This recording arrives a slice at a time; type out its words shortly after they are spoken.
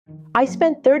I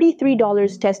spent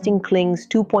 $33 testing Kling's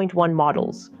 2.1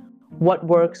 models. What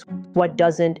works, what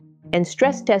doesn't, and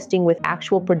stress testing with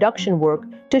actual production work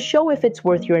to show if it's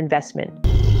worth your investment.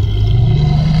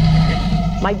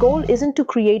 My goal isn't to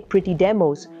create pretty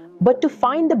demos, but to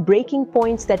find the breaking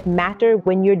points that matter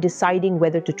when you're deciding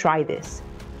whether to try this.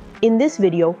 In this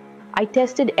video, I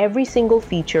tested every single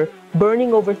feature,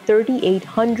 burning over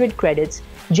 3,800 credits,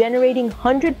 generating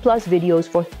 100+ videos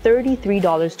for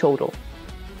 $33 total.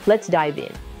 Let's dive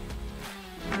in.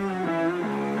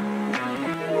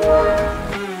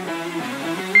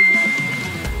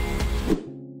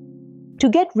 To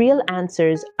get real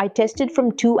answers, I tested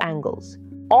from two angles,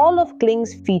 all of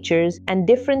Kling's features and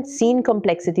different scene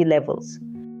complexity levels.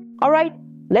 Alright,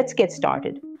 let's get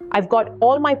started. I've got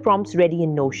all my prompts ready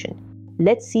in Notion.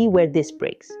 Let's see where this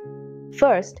breaks.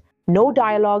 First, no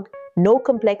dialogue, no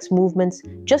complex movements,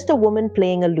 just a woman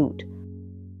playing a lute.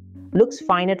 Looks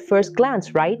fine at first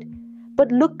glance, right?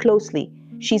 But look closely.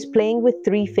 She's playing with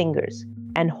 3 fingers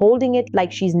and holding it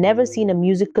like she's never seen a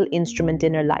musical instrument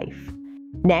in her life.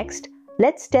 Next,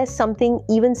 let's test something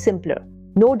even simpler.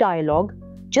 No dialogue,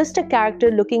 just a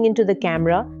character looking into the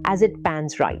camera as it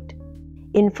pans right.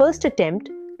 In first attempt,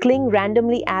 Kling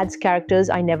randomly adds characters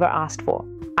I never asked for.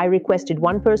 I requested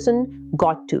 1 person,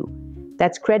 got 2.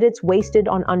 That's credits wasted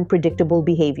on unpredictable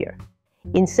behavior.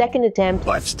 In second attempt,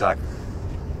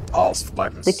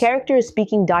 the character is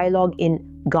speaking dialogue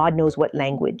in God knows what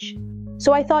language.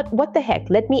 So I thought, what the heck,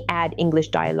 let me add English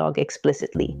dialogue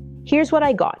explicitly. Here's what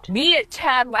I got.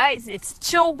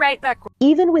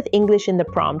 Even with English in the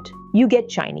prompt, you get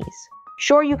Chinese.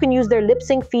 Sure, you can use their lip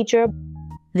sync feature.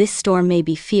 This storm may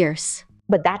be fierce,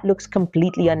 but that looks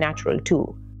completely unnatural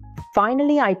too.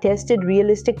 Finally, I tested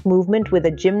realistic movement with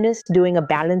a gymnast doing a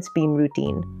balance beam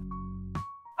routine.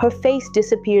 Her face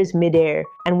disappears midair,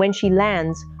 and when she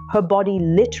lands, her body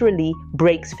literally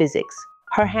breaks physics.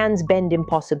 Her hands bend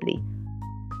impossibly.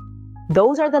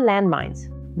 Those are the landmines.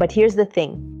 But here's the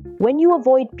thing. When you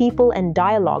avoid people and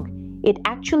dialogue, it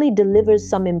actually delivers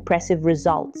some impressive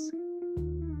results.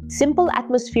 Simple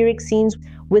atmospheric scenes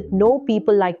with no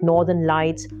people like northern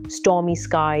lights, stormy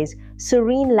skies,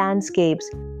 serene landscapes.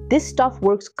 This stuff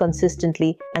works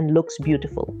consistently and looks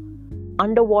beautiful.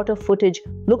 Underwater footage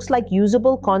looks like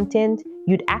usable content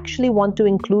you'd actually want to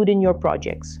include in your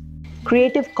projects.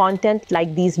 Creative content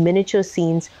like these miniature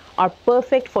scenes are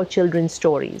perfect for children's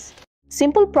stories.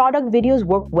 Simple product videos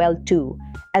work well too,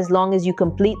 as long as you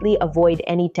completely avoid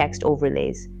any text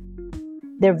overlays.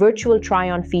 Their virtual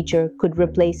try-on feature could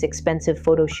replace expensive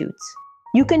photo shoots.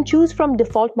 You can choose from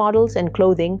default models and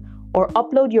clothing, or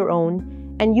upload your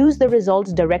own and use the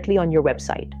results directly on your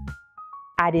website.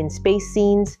 Add in space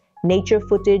scenes, nature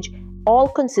footage, all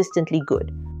consistently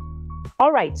good.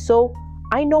 Alright, so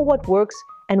I know what works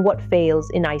and what fails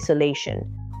in isolation.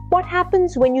 What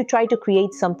happens when you try to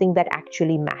create something that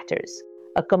actually matters?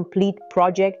 A complete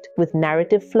project with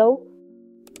narrative flow?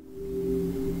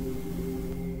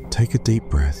 Take a deep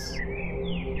breath,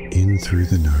 in through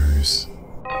the nose.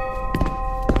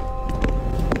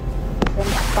 Then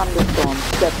a thunderstorm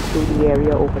swept through the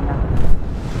area overnight.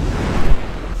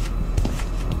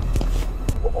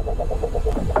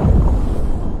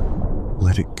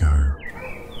 Let it go.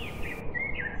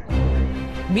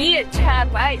 And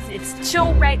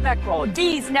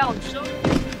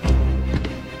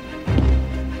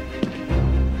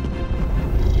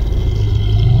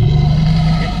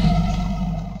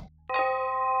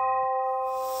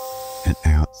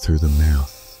out through the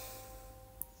mouth.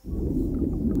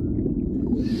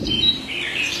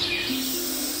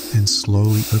 And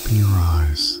slowly open your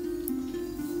eyes.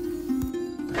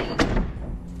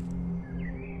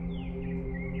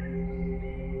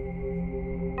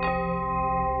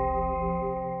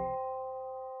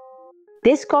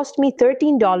 This cost me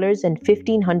 $13 and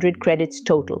 1,500 credits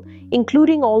total,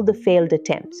 including all the failed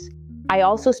attempts. I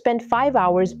also spent 5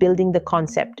 hours building the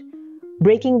concept,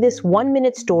 breaking this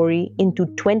 1-minute story into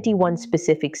 21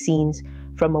 specific scenes,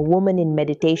 from a woman in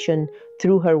meditation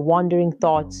through her wandering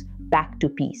thoughts back to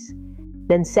peace.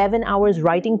 Then 7 hours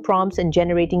writing prompts and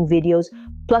generating videos,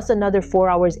 plus another 4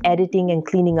 hours editing and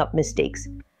cleaning up mistakes.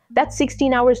 That's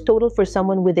 16 hours total for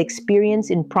someone with experience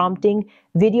in prompting,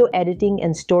 video editing,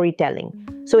 and storytelling.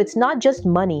 So it's not just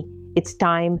money, it's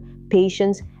time,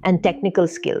 patience, and technical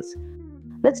skills.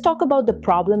 Let's talk about the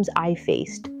problems I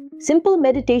faced. Simple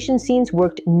meditation scenes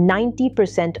worked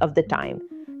 90% of the time.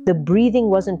 The breathing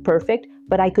wasn't perfect,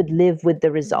 but I could live with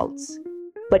the results.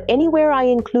 But anywhere I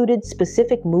included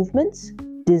specific movements,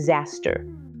 disaster.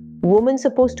 Woman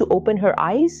supposed to open her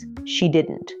eyes? She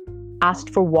didn't.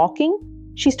 Asked for walking?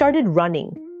 She started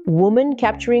running. Woman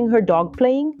capturing her dog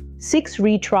playing? 6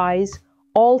 retries,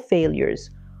 all failures.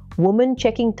 Woman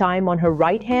checking time on her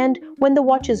right hand when the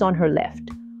watch is on her left.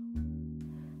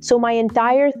 So my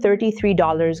entire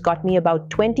 $33 got me about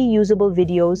 20 usable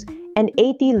videos and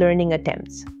 80 learning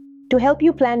attempts. To help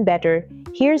you plan better,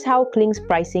 here's how Kling's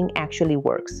pricing actually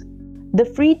works. The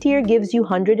free tier gives you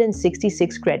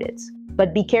 166 credits,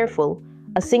 but be careful,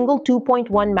 a single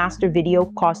 2.1 master video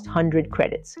costs 100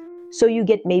 credits, so you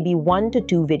get maybe 1 to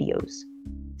 2 videos.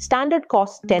 Standard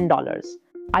costs $10.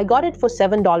 I got it for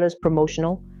 $7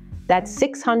 promotional. That's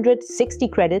 660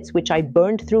 credits, which I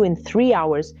burned through in 3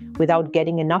 hours without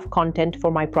getting enough content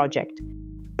for my project.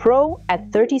 Pro at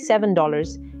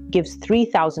 $37 gives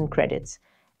 3,000 credits,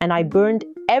 and I burned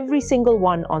every single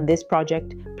one on this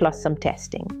project plus some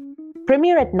testing.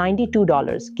 Premier at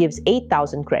 $92 gives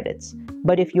 8,000 credits,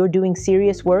 but if you're doing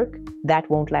serious work, that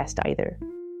won't last either.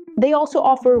 They also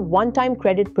offer one-time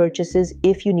credit purchases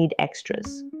if you need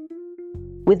extras.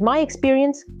 With my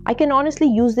experience, I can honestly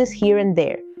use this here and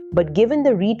there, but given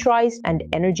the retries and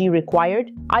energy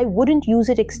required, I wouldn't use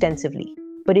it extensively.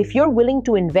 But if you're willing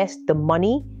to invest the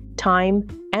money, time,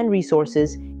 and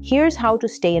resources, here's how to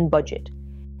stay in budget.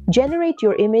 Generate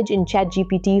your image in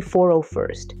ChatGPT 4.0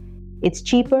 first. It's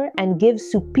cheaper and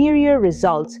gives superior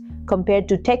results compared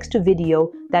to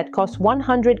text-to-video that costs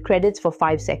 100 credits for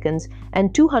 5 seconds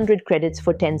and 200 credits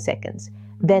for 10 seconds.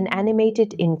 Then animate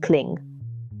it in Kling.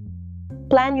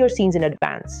 Plan your scenes in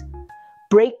advance.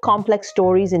 Break complex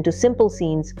stories into simple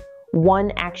scenes,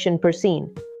 one action per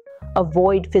scene.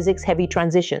 Avoid physics-heavy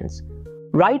transitions.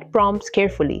 Write prompts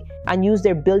carefully and use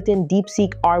their built-in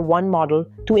DeepSeek R1 model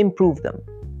to improve them.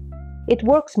 It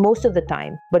works most of the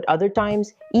time, but other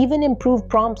times, even improved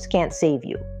prompts can't save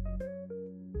you.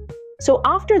 So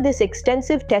after this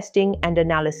extensive testing and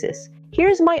analysis,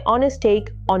 here's my honest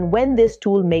take on when this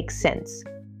tool makes sense.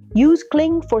 Use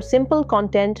Kling for simple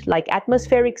content like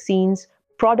atmospheric scenes,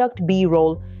 product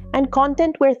B-roll, and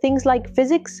content where things like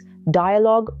physics,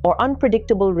 dialogue, or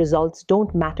unpredictable results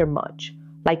don't matter much,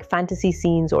 like fantasy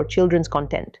scenes or children's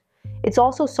content. It's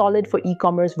also solid for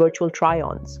e-commerce virtual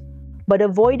try-ons. But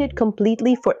avoid it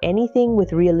completely for anything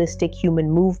with realistic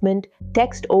human movement,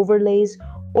 text overlays,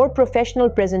 or professional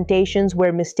presentations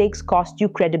where mistakes cost you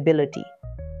credibility.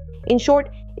 In short,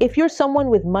 if you're someone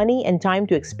with money and time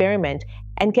to experiment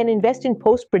and can invest in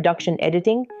post-production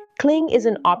editing, Kling is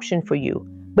an option for you.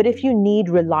 But if you need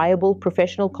reliable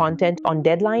professional content on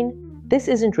deadline, this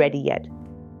isn't ready yet.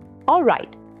 All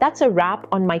right, that's a wrap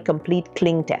on my complete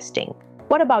Kling testing.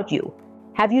 What about you?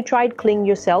 Have you tried Kling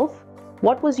yourself?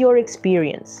 What was your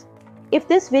experience? If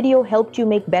this video helped you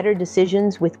make better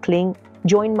decisions with Kling,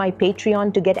 join my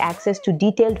Patreon to get access to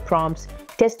detailed prompts,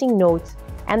 testing notes,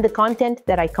 and the content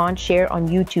that I can't share on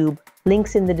YouTube.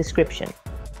 Links in the description.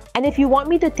 And if you want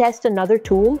me to test another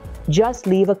tool, just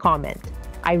leave a comment.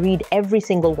 I read every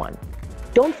single one.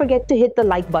 Don't forget to hit the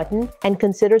like button and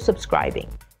consider subscribing.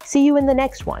 See you in the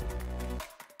next one.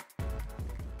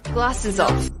 Glasses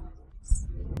off.